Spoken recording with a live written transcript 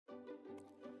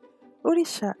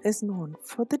Odisha is known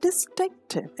for the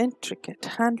distinctive, intricate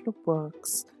handloom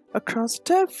works across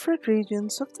different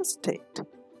regions of the state.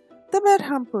 The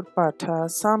Berhampur Pata,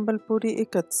 Sambalpuri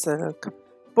Ikat Silk,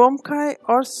 Bomkai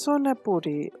or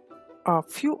Sonepuri are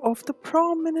few of the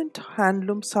prominent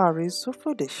handloom sarees of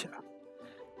Odisha.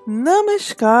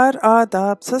 Namaskar,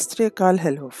 Adab, Sat Sri Akal,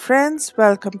 hello friends,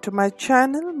 welcome to my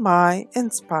channel, My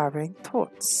Inspiring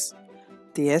Thoughts.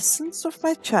 The essence of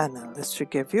my channel is to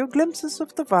give you glimpses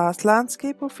of the vast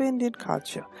landscape of Indian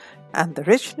culture and the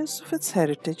richness of its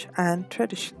heritage and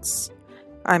traditions.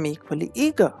 I'm equally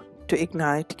eager to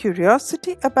ignite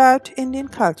curiosity about Indian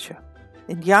culture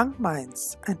in young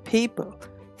minds and people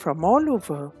from all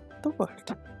over the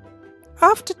world.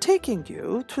 After taking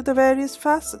you through the various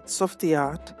facets of the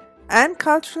art and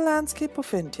cultural landscape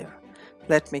of India,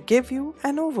 let me give you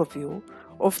an overview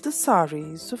of the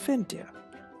sarees of India.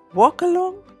 Walk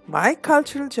along my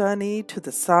cultural journey to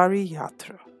the Sari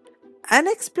Yatra, an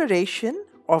exploration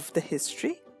of the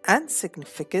history and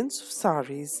significance of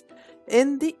sarees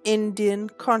in the Indian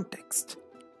context.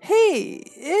 Hey,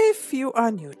 if you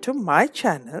are new to my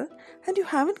channel and you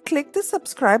haven't clicked the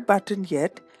subscribe button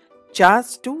yet,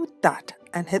 just do that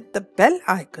and hit the bell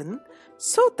icon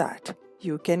so that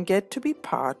you can get to be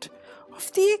part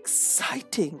of the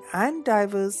exciting and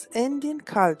diverse Indian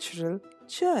cultural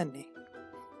journey.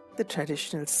 The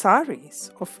traditional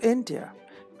sarees of India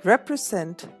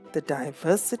represent the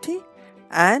diversity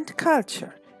and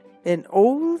culture in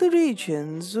all the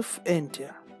regions of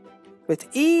India. With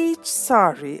each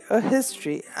saree, a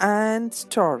history and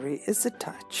story is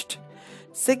attached,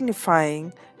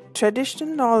 signifying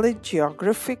traditional knowledge,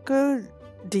 geographical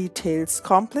details,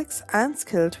 complex and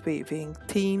skilled weaving,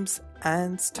 themes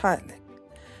and styling.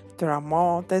 There are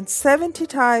more than 70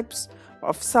 types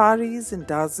of sarees in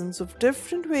dozens of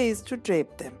different ways to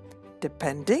drape them,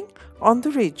 depending on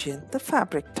the region, the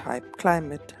fabric type,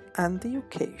 climate, and the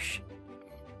occasion.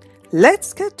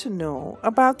 Let's get to know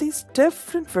about these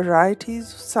different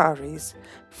varieties of sarees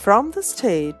from the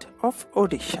state of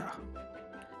Odisha.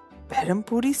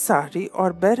 Berhampuri Saree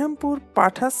or Berhampur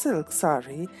Pata silk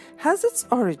saree has its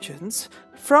origins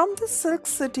from the Silk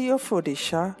City of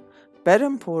Odisha,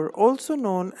 Berhampur, also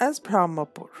known as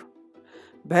Bramahpur.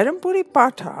 Berhampuri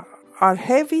Pata are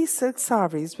heavy silk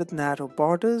sarees with narrow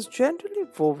borders, generally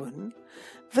woven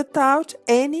without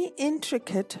any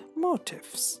intricate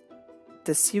motifs.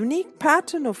 This unique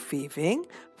pattern of weaving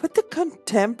with the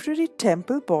contemporary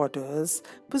temple borders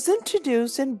was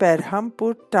introduced in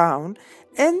Berhampur town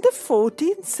in the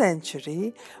 14th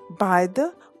century by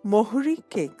the Mohri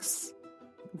kings.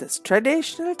 This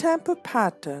traditional temple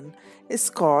pattern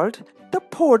is called the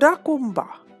Poda Kumbha.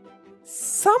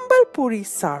 Sambalpuri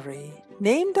Saree,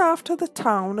 named after the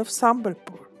town of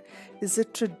Sambalpur, is a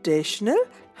traditional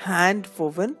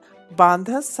hand-woven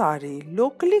bandha sari,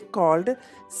 locally called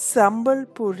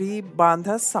Sambalpuri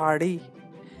bandha sari.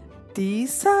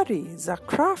 These saris are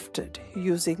crafted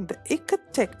using the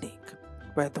ikat technique,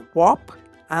 where the warp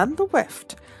and the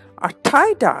weft are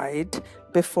tie-dyed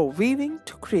before weaving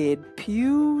to create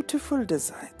beautiful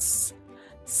designs.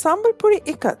 Sambalpuri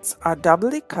ikats are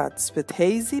double ikats with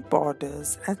hazy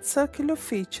borders and circular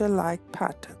feature-like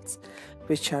patterns,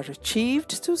 which are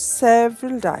achieved through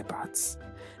several dye baths.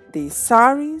 These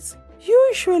saris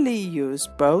usually use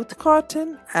both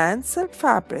cotton and silk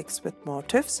fabrics with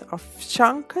motifs of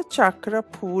Shankha, Chakra,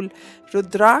 Phool,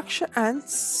 Rudraksha and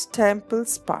temple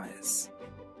spires.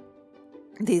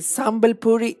 These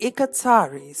Sambalpuri Ikat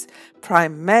sarees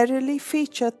primarily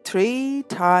feature three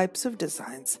types of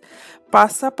designs: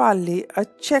 Pasapalli, a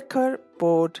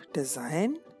checkerboard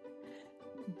design;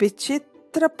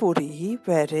 Bichitrapuri,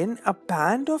 wherein a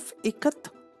band of ikat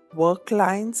work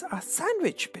lines are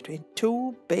sandwiched between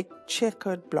two big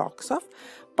checkered blocks of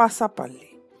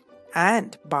Pasapalli;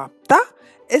 and Bapta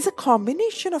is a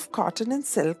combination of cotton and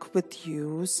silk with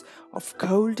use of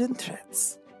golden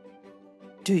threads.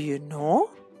 Do you know?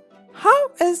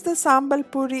 How is the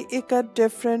Sambalpuri Ikat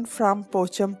different from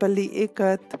Pochampalli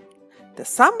Ikat? The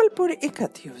Sambalpuri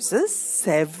Ikat uses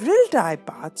several dye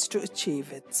baths to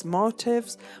achieve its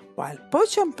motifs, while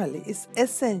Pochampalli is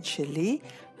essentially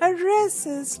a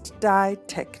resist dye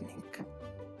technique.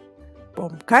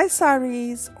 Bomkai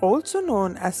sarees, also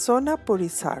known as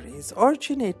Sonepuri sarees,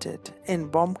 originated in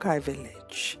Bomkai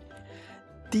village.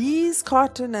 These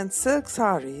cotton and silk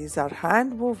sarees are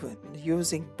hand-woven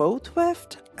using both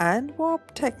weft and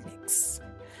warp techniques.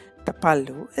 The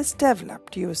pallu is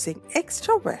developed using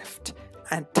extra weft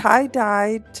and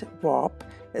tie-dyed warp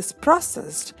is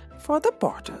processed for the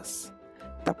borders.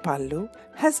 The pallu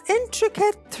has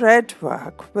intricate thread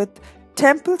work with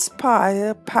temple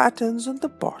spire patterns on the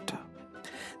border.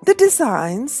 The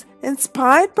designs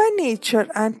inspired by nature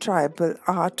and tribal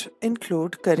art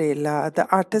include Karela, the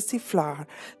Artasi flower,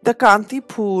 the Kanti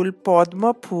Phool,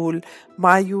 Padma Phool,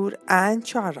 Mayur and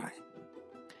Charai.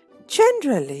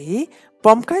 Generally,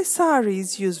 Bomkai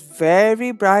saris use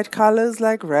very bright colors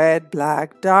like red,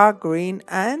 black, dark green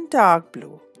and dark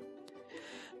blue.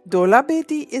 Dola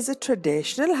Beti is a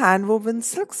traditional hand-woven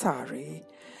silk sari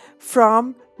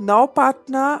from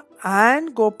Naupatna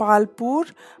and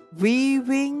Gopalpur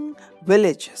weaving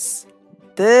villages.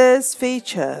 This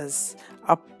features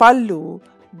a pallu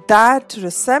that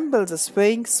resembles a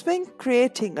swing,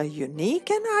 creating a unique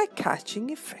and eye-catching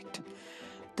effect.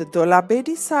 The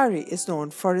Dolabedi sari is known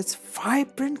for its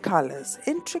vibrant colors,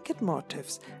 intricate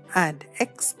motifs, and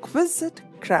exquisite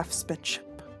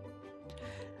craftsmanship.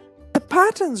 The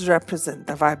patterns represent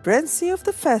the vibrancy of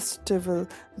the festival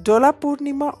Dola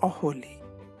Purnima or Holi.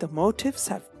 The motifs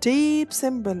have deep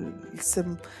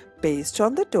symbolism based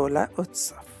on the Dola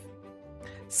Utsav.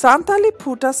 Santali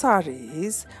Puta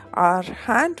saris are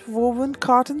hand-woven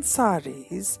cotton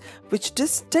saris with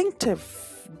distinctive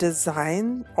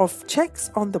design of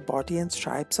checks on the body and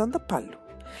stripes on the pallu.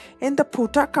 In the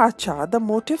Puta Kacha, the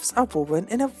motifs are woven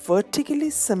in a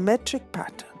vertically symmetric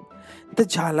pattern. The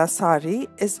Jhala sari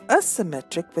is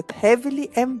asymmetric with heavily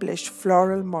embellished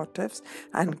floral motifs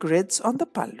and grids on the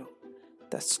pallu.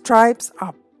 The stripes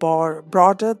are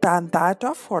broader than that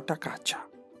of Hotakacha.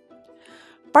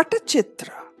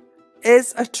 Patachitra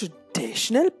is a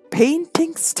traditional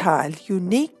painting style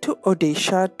unique to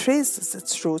Odisha, traces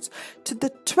its roots to the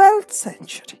 12th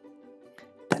century.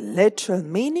 The literal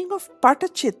meaning of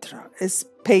Patachitra is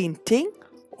painting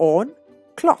on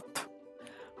cloth.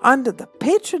 Under the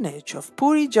patronage of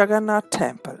Puri Jagannath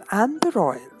Temple and the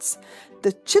royals,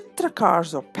 the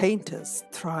Chitrakars or painters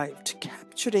thrived,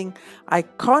 capturing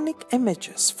iconic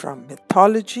images from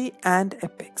mythology and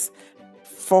epics,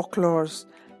 folklores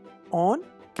on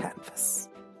canvas.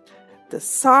 The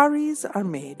saris are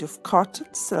made of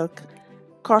cotton silk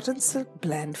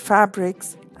blend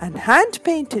fabrics and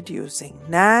hand-painted using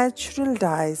natural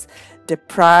dyes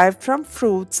derived from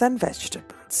fruits and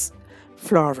vegetables.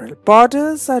 Floral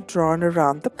borders are drawn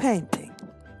around the painting.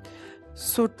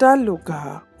 Sutta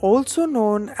Luga, also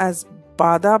known as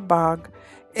Bada Bag,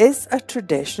 is a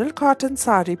traditional cotton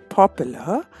sari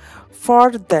popular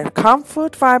for their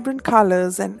comfort, vibrant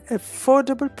colors and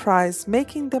affordable price,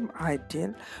 making them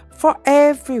ideal for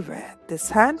everywhere.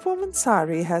 This hand-woven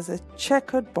sari has a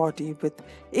checkered body with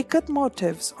ikat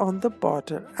motifs on the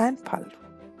border and pallu.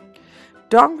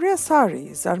 Dongriya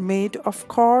saris are made of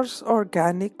coarse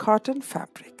organic cotton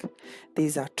fabric.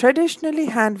 These are traditionally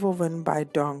hand-woven by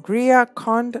Dongriya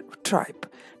Khond tribe.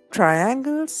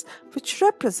 Triangles which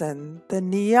represent the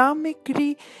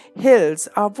Niyamagiri hills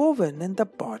are woven in the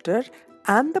border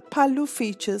and the pallu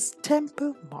features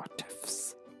temple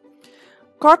motifs.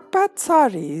 Kotpat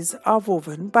saris are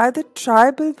woven by the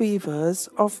tribal weavers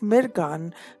of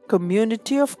Mirgan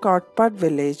community of Kotpat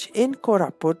village in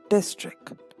Koraput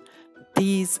district.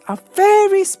 These are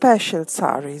very special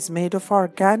saris made of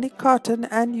organic cotton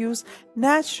and use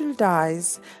natural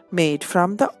dyes made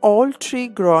from the old tree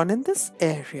grown in this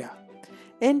area.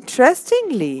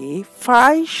 Interestingly,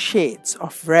 5 shades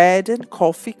of red and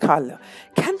coffee color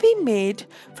can be made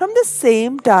from the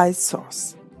same dye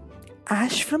source.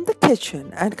 Ash from the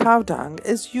kitchen and cow dung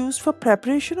is used for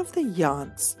preparation of the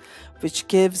yarns, which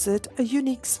gives it a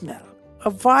unique smell. A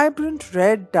vibrant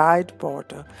red dyed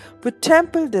border with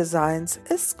temple designs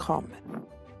is common.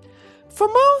 For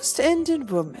most Indian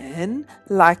women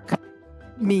like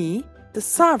me, the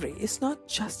sari is not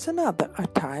just another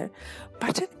attire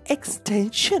but an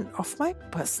extension of my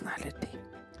personality.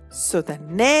 So the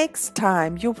next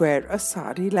time you wear a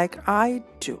sari like I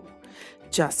do,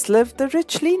 just live the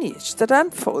rich lineage that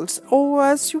unfolds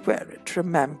as you wear it.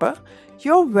 Remember,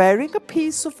 you're wearing a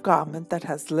piece of garment that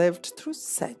has lived through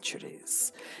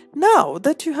centuries. Now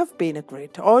that you have been a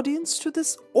great audience to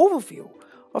this overview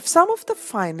of some of the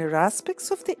finer aspects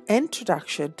of the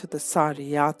introduction to the Sari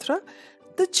Yatra,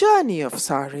 the journey of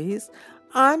saris,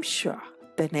 I'm sure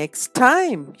the next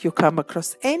time you come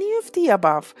across any of the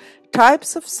above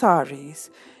types of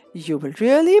saris, you will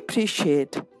really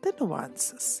appreciate the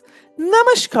nuances.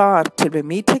 Namaskar, till we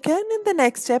meet again in the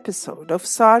next episode of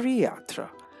Sari Yatra,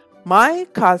 my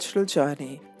cultural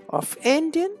journey of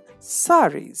Indian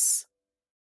saris.